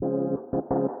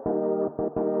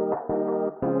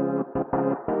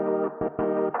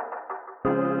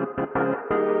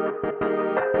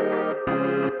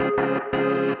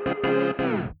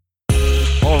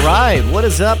right, what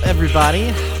is up,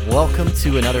 everybody? Welcome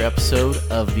to another episode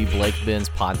of the Blake Benz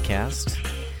podcast.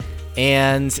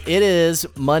 And it is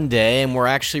Monday, and we're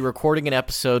actually recording an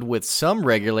episode with some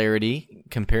regularity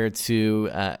compared to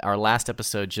our last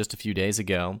episode just a few days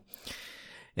ago.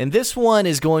 And this one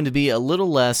is going to be a little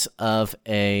less of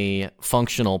a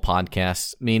functional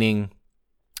podcast, meaning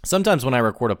sometimes when I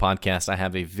record a podcast, I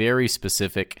have a very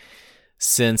specific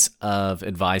sense of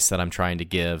advice that I'm trying to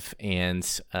give, and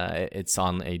it's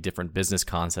on a different business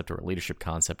concept or a leadership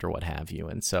concept or what have you.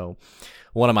 And so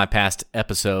one of my past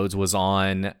episodes was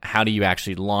on how do you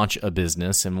actually launch a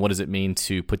business and what does it mean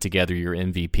to put together your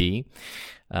MVP.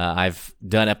 I've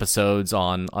done episodes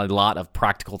on a lot of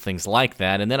practical things like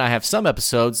that, and then I have some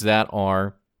episodes that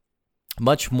are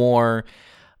much more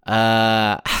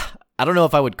I don't know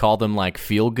if I would call them like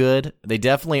feel good. They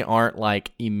definitely aren't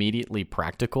like immediately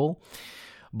practical,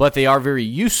 but they are very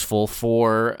useful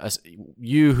for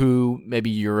you who maybe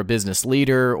you're a business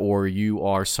leader or you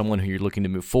are someone who you're looking to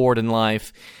move forward in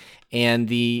life. And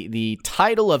the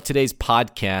title of today's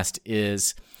podcast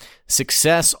is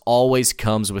Success Always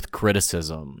Comes with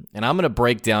Criticism. And I'm going to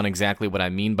break down exactly what I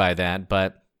mean by that,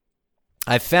 but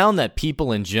I found that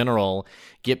people in general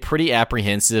get pretty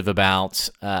apprehensive about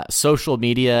social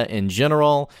media in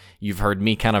general. You've heard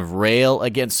me kind of rail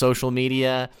against social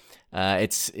media.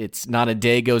 It's not a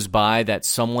day goes by that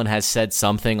someone has said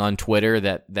something on Twitter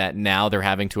that now they're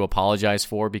having to apologize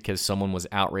for because someone was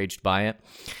outraged by it.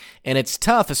 And it's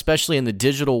tough, especially in the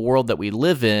digital world that we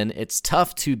live in. It's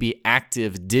tough to be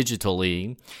active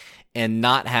digitally and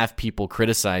not have people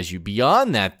criticize you.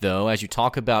 Beyond that, though, as you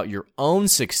talk about your own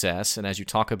success and as you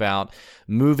talk about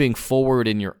moving forward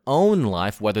in your own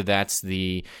life, whether that's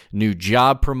the new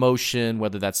job promotion,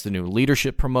 whether that's the new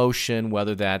leadership promotion,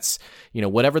 whether that's,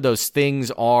 whatever those things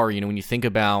are, when you think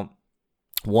about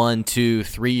 1, 2,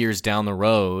 3 years down the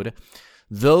road,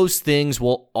 those things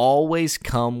will always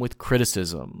come with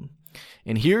criticism.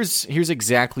 And here's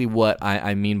exactly what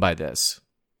I mean by this.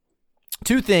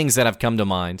 Two things that have come to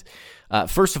mind.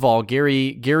 First of all,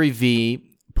 Gary V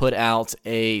put out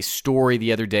a story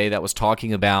the other day that was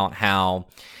talking about how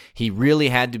he really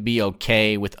had to be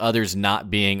okay with others not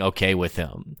being okay with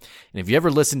him. And if you ever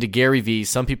listen to Gary V,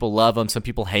 some people love him, some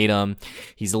people hate him.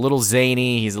 He's a little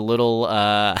zany. He's a little,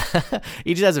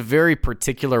 he just has a very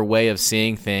particular way of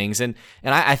seeing things. And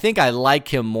I think I like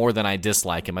him more than I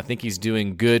dislike him. I think he's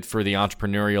doing good for the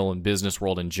entrepreneurial and business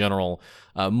world in general,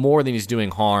 more than he's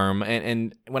doing harm.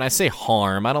 And when I say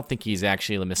harm, I don't think he's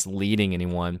actually misleading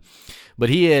anyone. But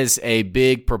he is a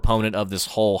big proponent of this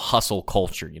whole hustle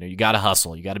culture. You got to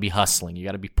hustle. You got to be hustling. You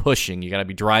got to be pushing. You got to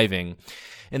be driving.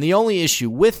 And the only issue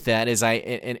with that is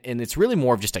and it's really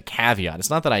more of just a caveat. It's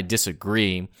not that I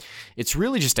disagree. It's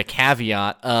really just a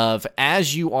caveat of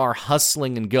as you are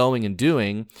hustling and going and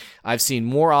doing, I've seen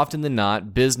more often than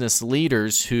not business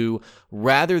leaders who,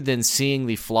 rather than seeing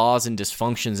the flaws and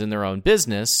dysfunctions in their own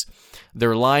business,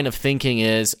 their line of thinking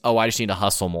is, oh, I just need to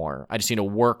hustle more. I just need to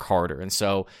work harder. And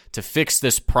so to fix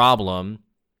this problem,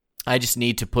 I just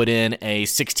need to put in a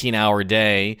 16-hour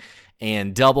day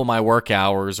and double my work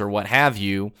hours or what have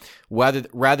you,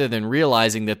 rather than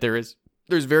realizing that there's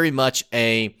very much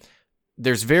a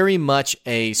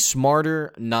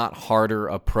smarter, not harder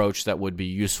approach that would be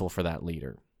useful for that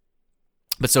leader.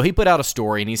 But so he put out a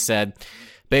story and he said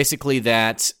basically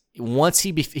that once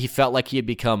he felt like he had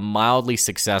become mildly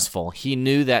successful, he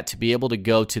knew that to be able to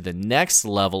go to the next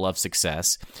level of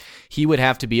success, he would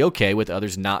have to be okay with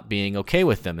others not being okay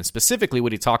with them. And specifically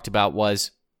what he talked about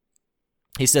was,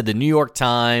 he said the New York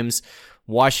Times,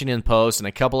 Washington Post, and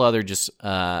a couple other just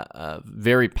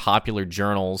very popular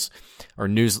journals or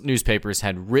newspapers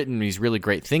had written these really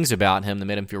great things about him that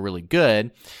made him feel really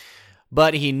good.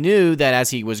 But he knew that as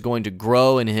he was going to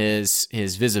grow in his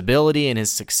visibility and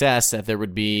his success, that there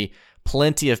would be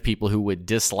plenty of people who would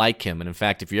dislike him. And in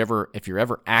fact, if you're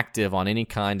ever active on any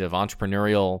kind of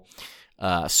entrepreneurial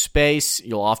space,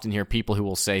 you'll often hear people who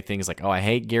will say things like, "Oh, I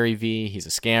hate Gary V. He's a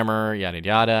scammer," yada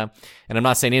yada. And I'm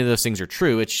not saying any of those things are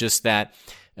true. It's just that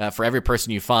for every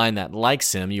person you find that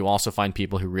likes him, you also find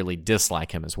people who really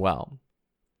dislike him as well.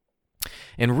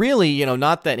 And really,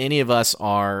 not that any of us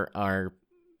are.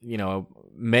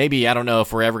 Maybe, I don't know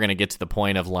if we're ever going to get to the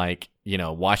point of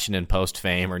Washington Post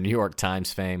fame or New York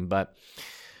Times fame, but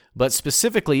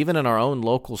specifically even in our own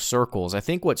local circles, I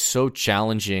think what's so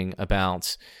challenging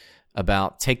about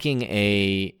taking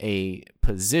a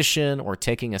position or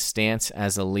taking a stance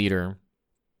as a leader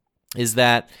is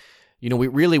that,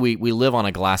 we live on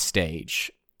a glass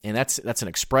stage. And that's an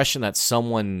expression that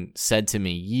someone said to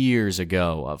me years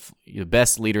ago of the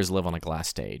best leaders live on a glass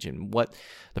stage. And what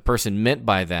the person meant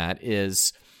by that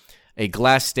is a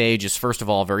glass stage is, first of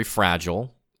all, very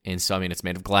fragile. And so, it's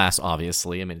made of glass,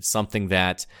 obviously. It's something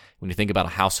that, when you think about a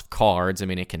house of cards,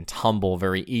 it can tumble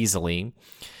very easily.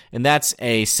 And that's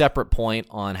a separate point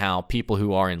on how people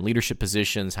who are in leadership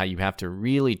positions, how you have to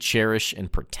really cherish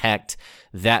and protect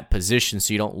that position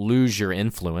so you don't lose your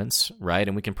influence, right?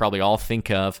 And we can probably all think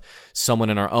of someone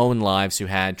in our own lives who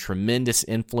had tremendous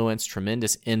influence,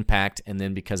 tremendous impact, and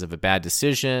then because of a bad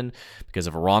decision, because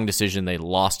of a wrong decision, they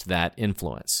lost that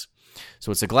influence.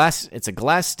 So it's a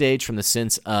glass stage from the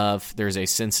sense of there's a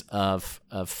sense of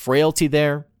frailty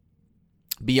there.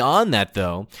 Beyond that,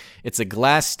 though, it's a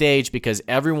glass stage because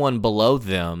everyone below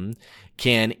them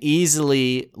can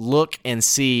easily look and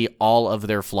see all of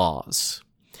their flaws.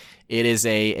 It is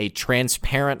a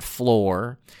transparent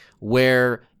floor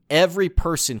where every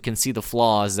person can see the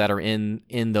flaws that are in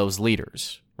those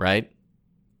leaders, right?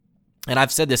 And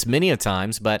I've said this many a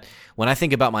times, but when I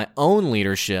think about my own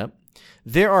leadership,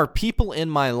 there are people in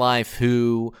my life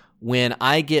who, when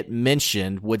I get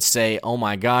mentioned, would say, oh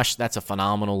my gosh, that's a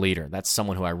phenomenal leader. That's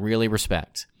someone who I really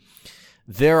respect.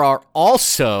 There are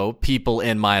also people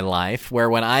in my life where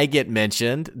when I get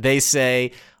mentioned, they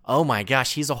say, oh my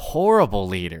gosh, he's a horrible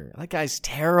leader. That guy's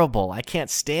terrible. I can't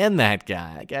stand that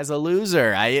guy. That guy's a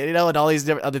loser. And all these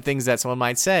other things that someone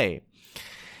might say.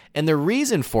 And the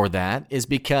reason for that is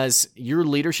because your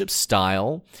leadership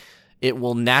style, it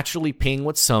will naturally ping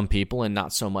with some people and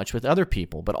not so much with other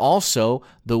people. But also,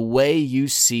 the way you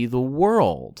see the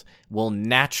world will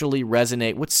naturally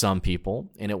resonate with some people,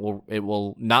 and it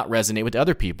will not resonate with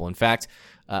other people. In fact,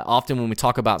 often when we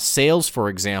talk about sales, for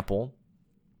example,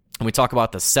 and we talk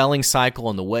about the selling cycle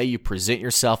and the way you present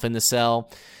yourself in the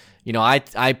sell,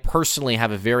 I personally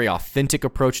have a very authentic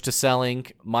approach to selling.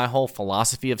 My whole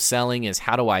philosophy of selling is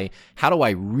how do I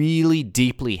really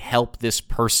deeply help this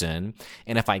person?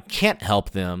 And if I can't help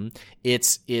them,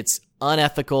 it's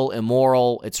unethical,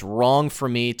 immoral, it's wrong for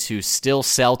me to still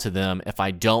sell to them if I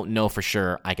don't know for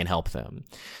sure I can help them.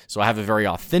 So I have a very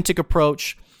authentic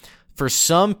approach. For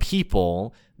some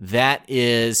people,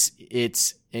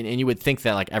 and you would think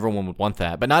that like everyone would want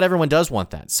that, but not everyone does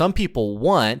want that. Some people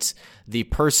want the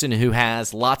person who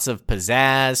has lots of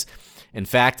pizzazz. In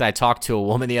fact, I talked to a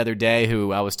woman the other day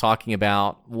who I was talking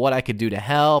about what I could do to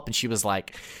help, and she was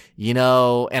like, and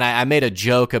I made a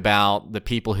joke about the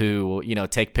people who,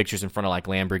 take pictures in front of like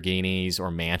Lamborghinis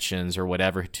or mansions or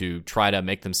whatever to try to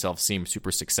make themselves seem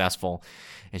super successful.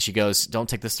 And she goes, don't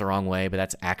take this the wrong way, but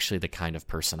that's actually the kind of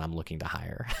person I'm looking to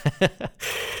hire.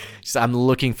 So I'm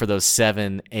looking for those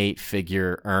 7,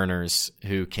 8-figure earners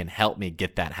who can help me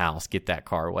get that house, get that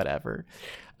car, whatever.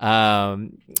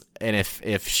 And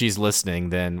if she's listening,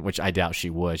 then, which I doubt she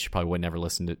would, she probably would never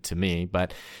listen to me.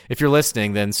 But if you're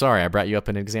listening, then sorry, I brought you up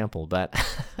an example. But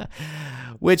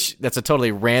which that's a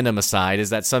totally random aside, is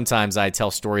that sometimes I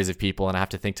tell stories of people and I have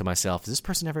to think to myself, is this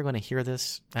person ever going to hear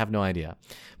this? I have no idea.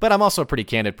 But I'm also a pretty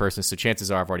candid person, so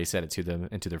chances are I've already said it to them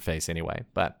into their face anyway.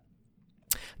 But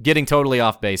getting totally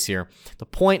off base here. The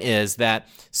point is that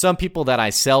some people that I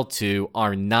sell to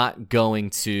are not going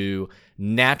to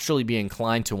naturally be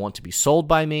inclined to want to be sold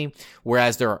by me,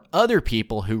 whereas there are other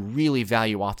people who really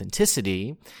value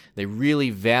authenticity. They really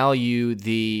value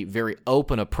the very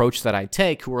open approach that I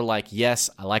take, who are like, yes,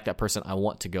 I like that person. I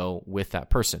want to go with that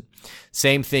person.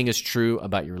 Same thing is true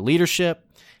about your leadership,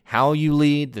 how you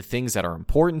lead, the things that are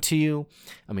important to you.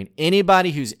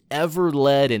 Anybody who's ever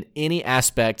led in any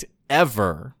aspect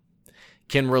ever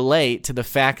can relate to the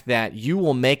fact that you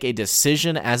will make a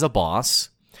decision as a boss,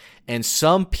 and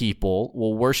some people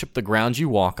will worship the ground you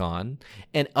walk on,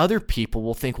 and other people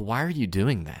will think, why are you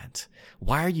doing that?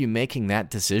 Why are you making that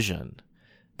decision?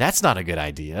 That's not a good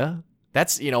idea.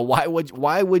 That's,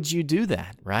 why would you do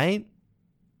that, right?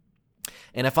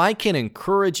 And if I can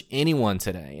encourage anyone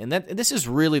today, and this is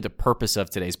really the purpose of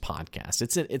today's podcast,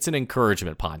 it's an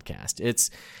encouragement podcast. It's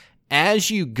as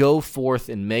you go forth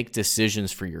and make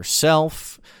decisions for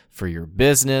yourself, for your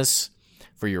business,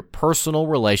 for your personal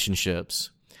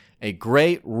relationships, a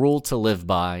great rule to live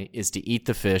by is to eat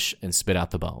the fish and spit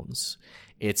out the bones.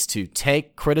 It's to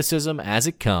take criticism as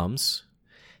it comes,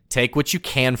 take what you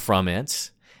can from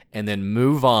it, and then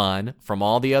move on from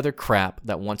all the other crap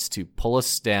that wants to pull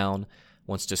us down,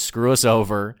 wants to screw us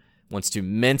over, wants to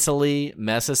mentally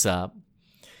mess us up.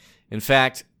 In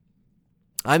fact,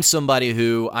 I'm somebody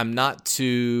who I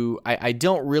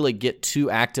don't really get too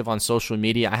active on social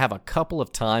media. I have a couple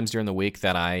of times during the week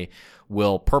that I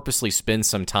will purposely spend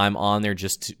some time on there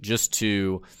just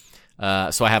to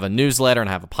So I have a newsletter and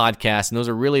I have a podcast, and those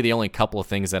are really the only couple of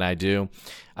things that I do.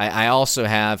 I also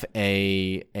have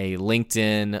a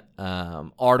LinkedIn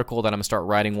article that I'm going to start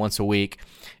writing once a week.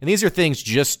 And these are things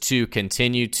just to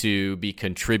continue to be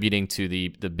contributing to the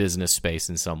business space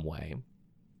in some way.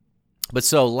 But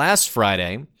so last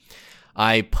Friday,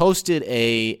 I posted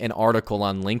an article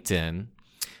on LinkedIn,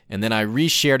 and then I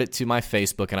reshared it to my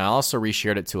Facebook, and I also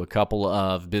reshared it to a couple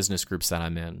of business groups that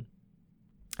I'm in.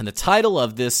 And the title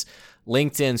of this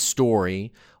LinkedIn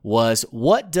story was,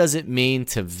 "What does it mean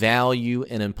to value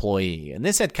an employee?" And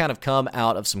this had kind of come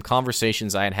out of some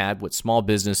conversations I had had with small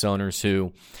business owners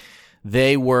who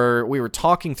we were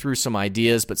talking through some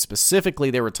ideas, but specifically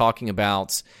they were talking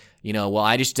about, well,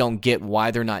 I just don't get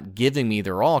why they're not giving me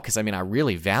their all, because I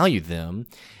really value them.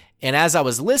 And as I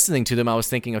was listening to them, I was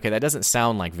thinking, okay, that doesn't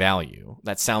sound like value.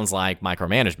 That sounds like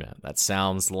micromanagement. That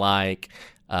sounds like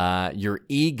your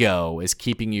ego is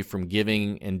keeping you from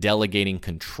giving and delegating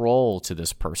control to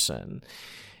this person.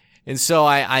 And so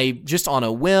I just on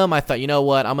a whim, I thought, you know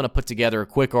what, I'm going to put together a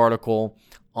quick article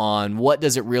on what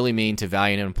does it really mean to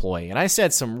value an employee. And I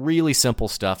said some really simple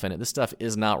stuff in it. This stuff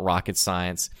is not rocket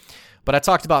science. But I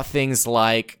talked about things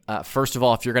like, first of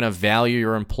all, if you're going to value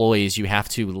your employees, you have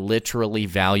to literally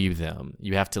value them.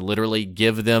 You have to literally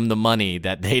give them the money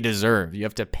that they deserve. You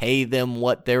have to pay them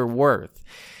what they're worth.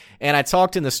 And I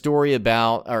talked in the story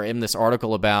about, or in this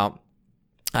article about,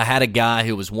 I had a guy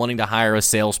who was wanting to hire a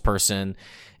salesperson,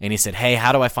 and he said, "Hey,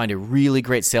 how do I find a really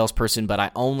great salesperson, but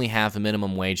I only have a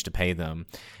minimum wage to pay them?"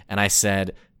 And I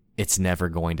said, it's never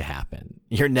going to happen.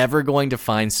 You're never going to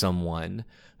find someone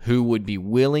who would be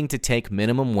willing to take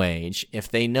minimum wage if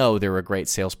they know they're a great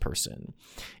salesperson.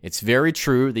 It's very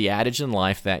true, the adage in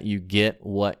life that you get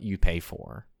what you pay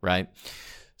for, right?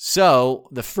 So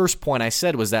the first point I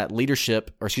said was that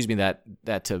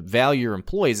that to value your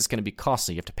employees, it's going to be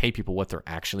costly. You have to pay people what they're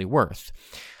actually worth.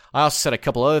 I also said a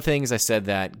couple other things. I said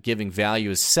that giving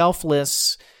value is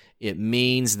selfless. It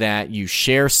means that you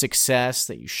share success,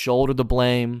 that you shoulder the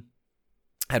blame.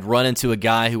 Had run into a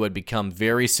guy who had become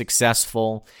very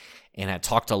successful and had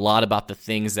talked a lot about the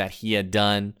things that he had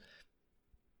done.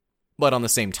 But on the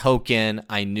same token,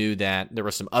 I knew that there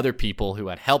were some other people who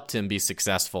had helped him be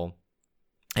successful.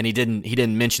 And he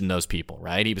didn't mention those people,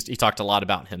 right? He talked a lot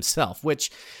about himself,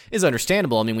 which is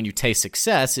understandable. When you taste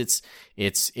success, it's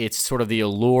sort of the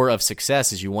allure of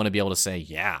success is you want to be able to say,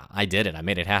 yeah, I did it. I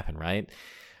made it happen, right?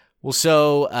 Well,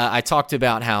 so I talked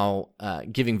about how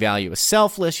giving value is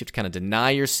selfless. You have to kind of deny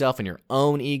yourself and your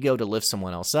own ego to lift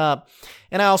someone else up.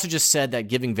 And I also just said that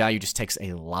giving value just takes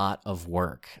a lot of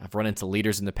work. I've run into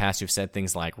leaders in the past who've said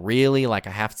things like, really? Like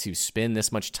I have to spend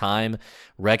this much time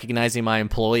recognizing my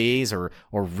employees? Or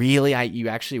really, you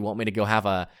actually want me to go have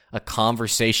a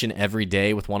conversation every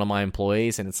day with one of my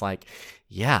employees? And it's like,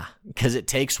 yeah, because it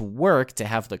takes work to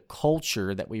have the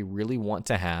culture that we really want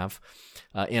to have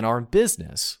in our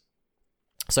business.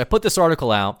 So I put this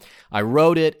article out. I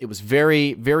wrote it. It was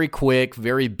very, very quick,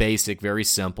 very basic, very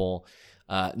simple.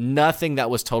 Nothing that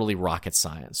was totally rocket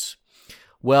science.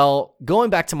 Well, going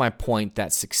back to my point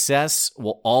that success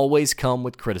will always come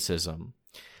with criticism,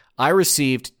 I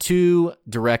received 2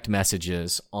 direct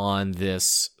messages on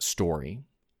this story.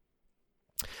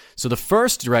 So the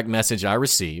first direct message I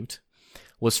received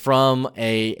was from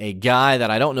a guy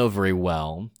that I don't know very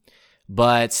well.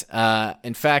 But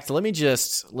in fact, let me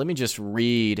just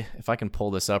read, if I can pull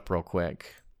this up real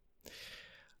quick.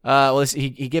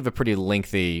 He gave a pretty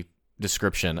lengthy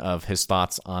description of his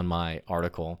thoughts on my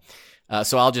article.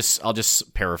 So I'll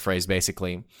just paraphrase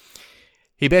basically.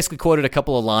 He basically quoted a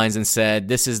couple of lines and said,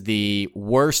 "This is the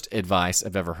worst advice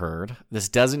I've ever heard. This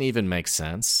doesn't even make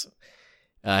sense."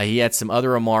 He had some other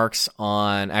remarks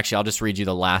on, actually, I'll just read you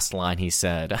the last line he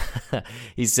said.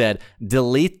 He said,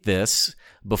 "Delete this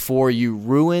before you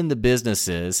ruin the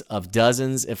businesses of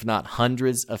dozens, if not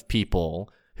hundreds of people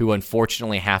who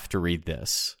unfortunately have to read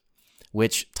this."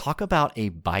 Which, talk about a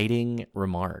biting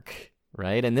remark,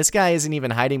 right? And this guy isn't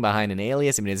even hiding behind an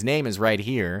alias. His name is right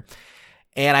here.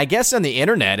 And I guess on the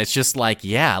internet, it's just like,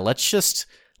 yeah, let's just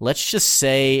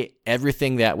say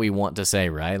everything that we want to say,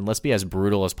 right? And let's be as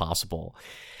brutal as possible.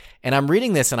 And I'm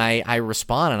reading this and I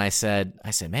respond and I said,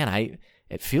 man,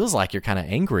 it feels like you're kind of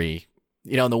angry,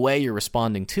 in the way you're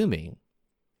responding to me.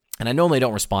 And I normally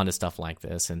don't respond to stuff like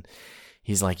this. And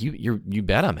he's like, you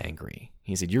bet I'm angry.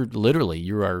 He said,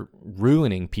 you are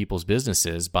ruining people's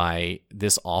businesses by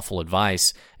this awful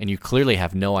advice. And you clearly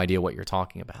have no idea what you're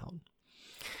talking about.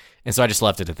 And so I just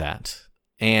left it at that.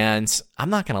 And I'm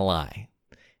not going to lie.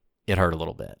 It hurt a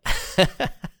little bit,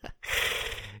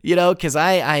 because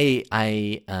I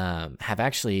have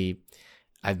actually,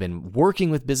 I've been working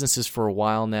with businesses for a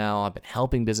while now. I've been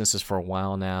helping businesses for a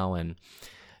while now. And,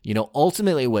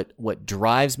 ultimately what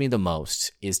drives me the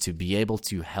most is to be able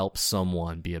to help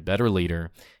someone be a better leader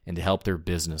and to help their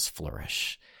business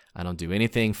flourish. I don't do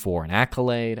anything for an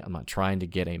accolade. I'm not trying to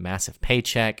get a massive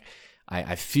paycheck.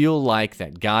 I feel like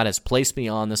that God has placed me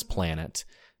on this planet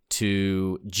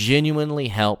to genuinely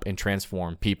help and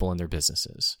transform people in their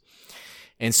businesses.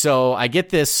 And so I get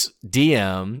this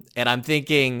DM and I'm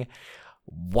thinking,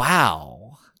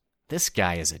 wow, this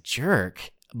guy is a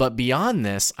jerk. But beyond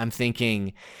this, I'm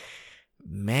thinking,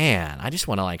 man, I just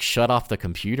want to shut off the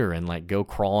computer and go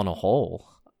crawl in a hole.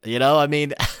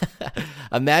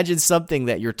 Imagine something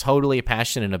that you're totally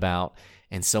passionate about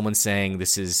and someone saying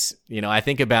this is, I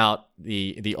think about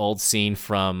the old scene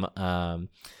from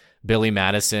Billy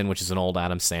Madison, which is an old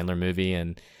Adam Sandler movie,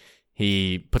 and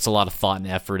he puts a lot of thought and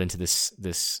effort into this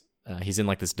he's in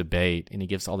this debate, and he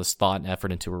gives all this thought and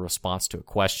effort into a response to a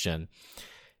question.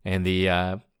 And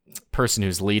the person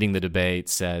who's leading the debate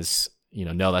says,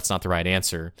 no, that's not the right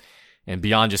answer. And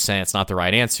beyond just saying it's not the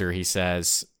right answer, he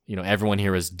says, everyone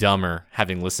here is dumber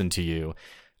having listened to you.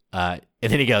 And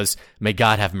then he goes, may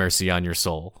God have mercy on your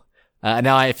soul.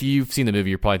 Now, if you've seen the movie,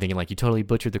 you're probably thinking you totally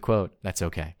butchered the quote. That's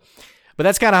okay. But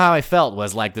that's kind of how I felt,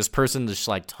 was this person just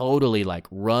totally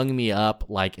wrung me up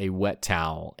like a wet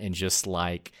towel and just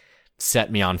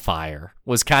set me on fire,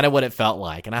 was kind of what it felt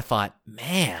like. And I thought,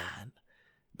 man,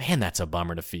 that's a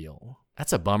bummer to feel.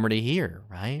 That's a bummer to hear,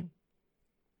 right?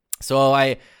 So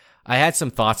I had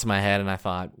some thoughts in my head and I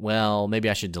thought, well, maybe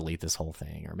I should delete this whole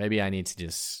thing, or maybe I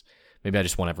just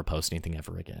won't ever post anything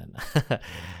ever again,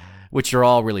 which are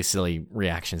all really silly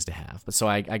reactions to have. But so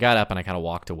I got up and I kind of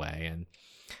walked away and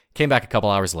came back a couple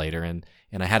hours later and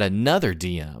I had another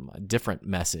DM, a different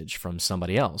message from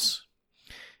somebody else.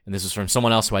 And this was from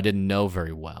someone else who I didn't know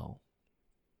very well.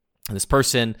 And this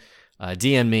person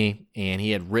DM'd me, and he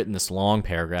had written this long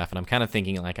paragraph, and I'm kind of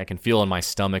thinking I can feel in my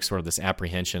stomach sort of this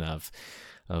apprehension of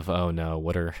oh no,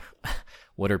 what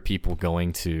are people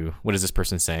going to, what is this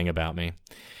person saying about me?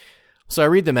 So I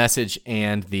read the message,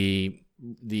 and the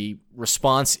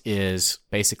response is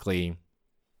basically,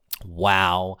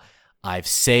 wow, I've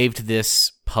saved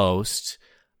this post.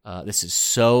 This is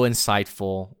so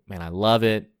insightful. Man, I love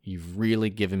it. You've really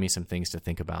given me some things to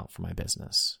think about for my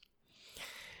business.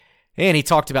 And he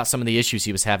talked about some of the issues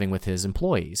he was having with his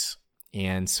employees.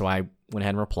 And so I went ahead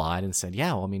and replied and said,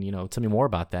 yeah, well, tell me more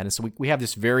about that. And so we have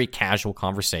this very casual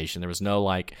conversation. There was no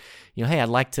hey, I'd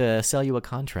like to sell you a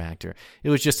contract. Or it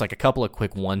was just a couple of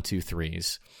quick 1, 2,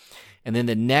 3s. And then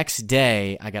the next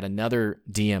day, I got another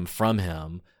DM from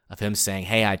him of him saying,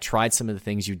 hey, I tried some of the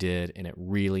things you did, and it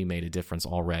really made a difference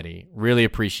already. Really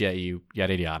appreciate you,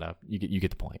 yada, yada. You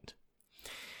get the point.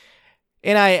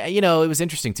 And it was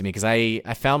interesting to me because I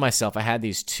found myself, I had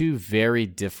these two very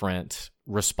different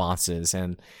responses,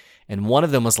 and one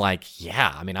of them was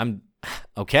yeah, I'm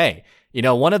okay.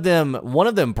 One of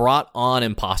them brought on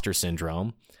imposter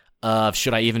syndrome of,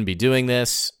 should I even be doing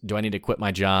this? Do I need to quit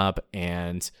my job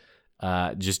and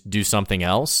just do something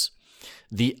else?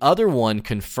 The other one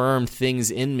confirmed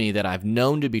things in me that I've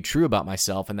known to be true about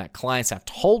myself and that clients have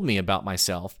told me about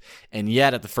myself. And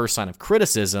yet at the first sign of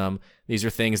criticism, these are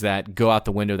things that go out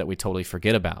the window that we totally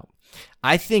forget about.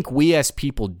 I think we as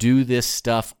people do this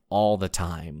stuff all the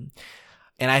time.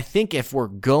 And I think if we're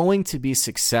going to be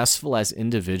successful as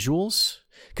individuals,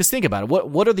 because think about it,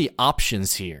 what are the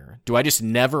options here? Do I just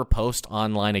never post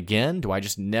online again? Do I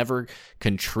just never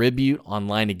contribute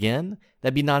online again?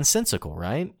 That'd be nonsensical,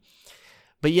 right?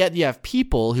 But yet you have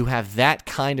people who have that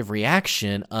kind of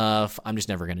reaction of, I'm just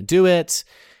never going to do it.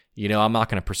 I'm not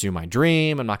going to pursue my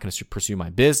dream. I'm not going to pursue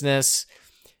my business.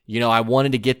 I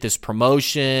wanted to get this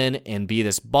promotion and be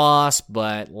this boss,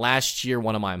 but last year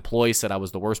one of my employees said I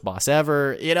was the worst boss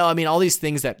ever. All these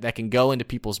things that can go into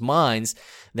people's minds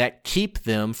that keep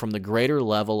them from the greater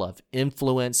level of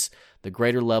influence, the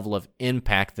greater level of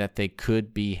impact that they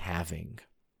could be having.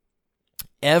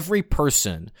 Every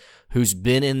person who's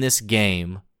been in this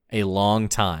game a long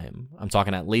time, I'm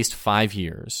talking at least 5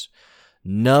 years,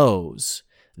 knows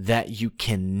that you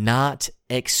cannot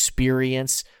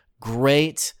experience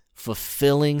great,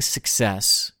 fulfilling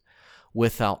success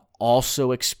without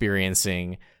also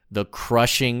experiencing the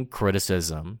crushing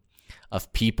criticism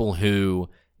of people who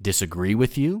disagree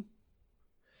with you,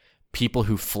 people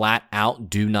who flat out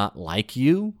do not like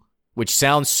you, which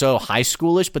sounds so high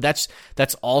schoolish, but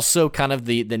that's also kind of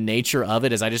the nature of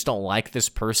it, is I just don't like this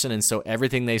person, and so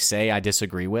everything they say I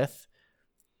disagree with.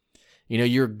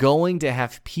 You're going to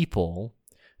have people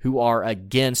who are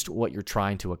against what you're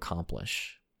trying to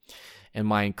accomplish. And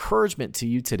my encouragement to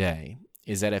you today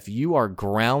is that if you are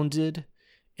grounded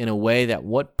in a way that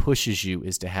what pushes you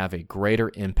is to have a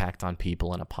greater impact on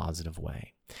people in a positive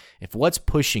way. If what's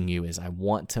pushing you is I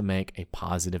want to make a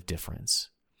positive difference,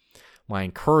 my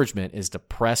encouragement is to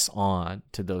press on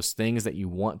to those things that you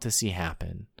want to see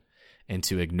happen and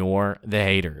to ignore the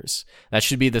haters. That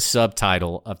should be the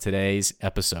subtitle of today's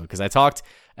episode, because I talked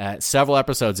several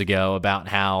episodes ago about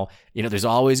how, there's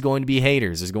always going to be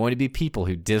haters. There's going to be people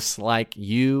who dislike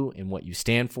you and what you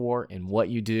stand for and what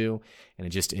you do, and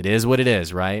it is what it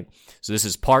is, right? So this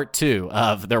is part 2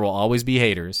 of there will always be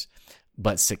haters,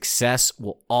 but success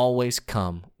will always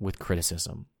come with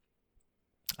criticism.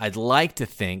 I'd like to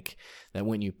think that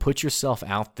when you put yourself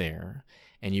out there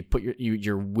and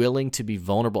you're willing to be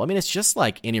vulnerable. I mean, it's just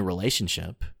like any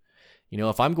relationship.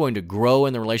 If I'm going to grow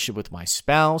in the relationship with my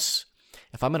spouse,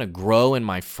 if I'm going to grow in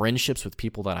my friendships with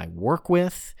people that I work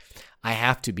with, I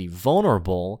have to be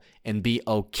vulnerable and be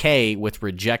okay with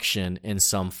rejection in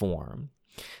some form.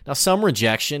 Now, some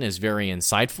rejection is very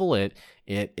insightful.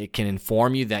 It can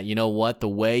inform you that, the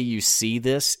way you see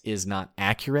this is not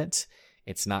accurate.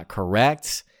 It's not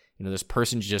correct. This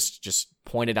person just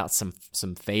pointed out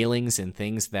some failings and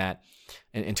things that,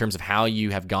 in terms of how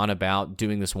you have gone about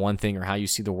doing this one thing or how you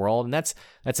see the world, and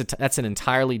that's an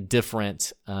entirely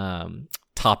different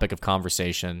topic of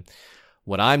conversation.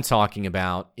 What I'm talking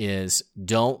about is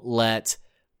don't let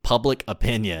public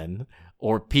opinion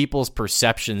or people's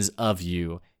perceptions of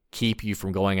you keep you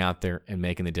from going out there and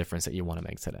making the difference that you want to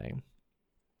make today.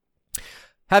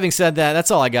 Having said that, that's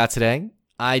all I got today.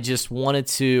 I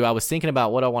was thinking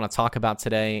about what I want to talk about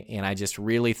today, and I just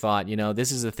really thought,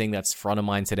 this is the thing that's front of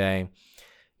mind today.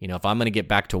 If I'm going to get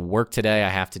back to work today, I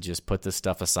have to just put this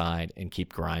stuff aside and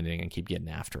keep grinding and keep getting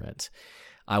after it.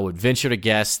 I would venture to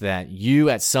guess that you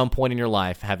at some point in your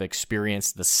life have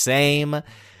experienced the same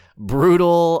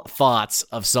brutal thoughts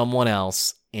of someone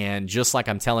else, and just like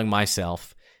I'm telling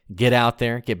myself, get out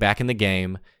there, get back in the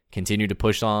game, continue to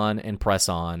push on and press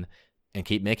on, and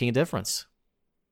keep making a difference.